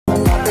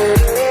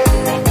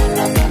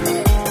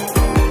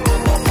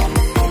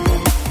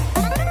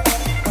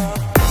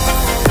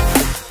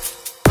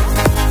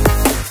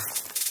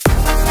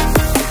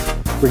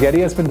Rigetti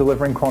has been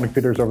delivering quantum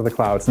computers over the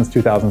cloud since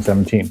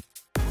 2017.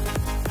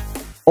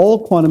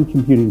 All quantum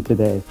computing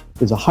today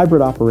is a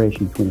hybrid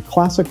operation between a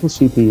classical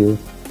CPU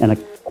and a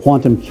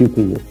quantum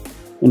QPU.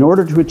 In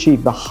order to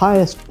achieve the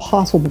highest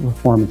possible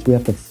performance, we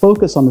have to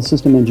focus on the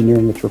system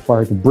engineering that's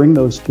required to bring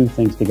those two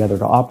things together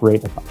to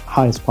operate at the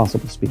highest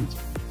possible speeds.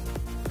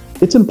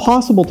 It's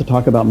impossible to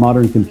talk about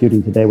modern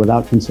computing today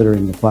without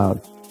considering the cloud.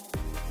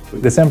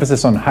 This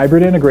emphasis on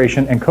hybrid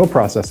integration and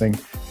co-processing,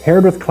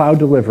 paired with cloud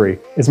delivery,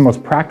 is the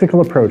most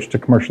practical approach to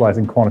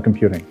commercializing quantum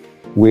computing.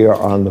 We are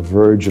on the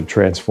verge of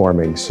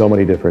transforming so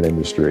many different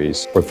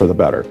industries, but for the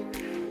better.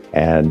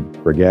 And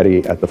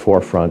Rigetti, at the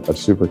forefront of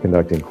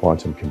superconducting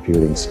quantum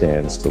computing,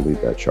 stands to lead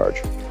that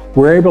charge.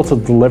 We're able to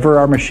deliver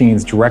our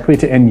machines directly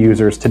to end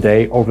users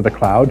today over the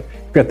cloud,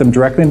 get them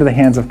directly into the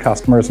hands of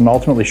customers, and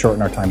ultimately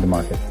shorten our time to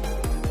market.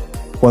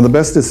 One of the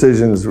best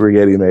decisions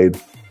Rigetti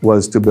made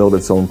was to build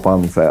its own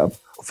quantum fab.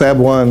 Fab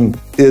 1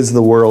 is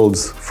the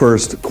world's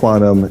first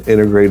quantum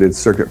integrated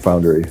circuit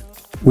foundry.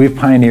 We've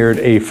pioneered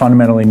a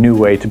fundamentally new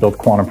way to build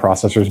quantum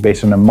processors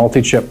based on a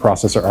multi-chip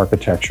processor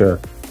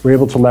architecture. We're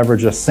able to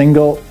leverage a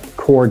single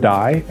core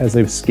die as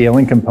a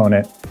scaling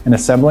component and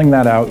assembling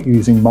that out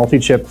using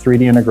multi-chip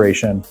 3D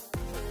integration.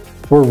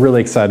 We're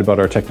really excited about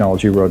our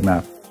technology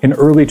roadmap. In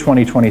early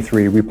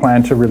 2023, we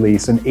plan to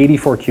release an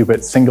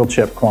 84-qubit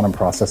single-chip quantum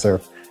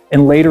processor,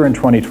 and later in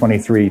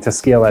 2023 to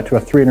scale that to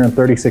a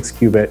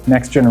 336-qubit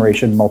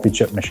next-generation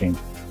multi-chip machine.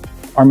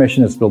 Our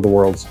mission is to build the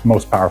world's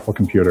most powerful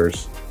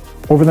computers.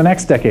 Over the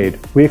next decade,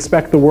 we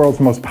expect the world's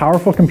most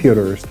powerful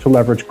computers to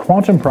leverage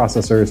quantum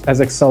processors as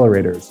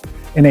accelerators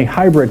in a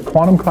hybrid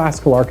quantum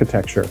classical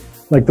architecture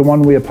like the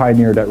one we have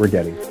pioneered at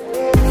Rigetti.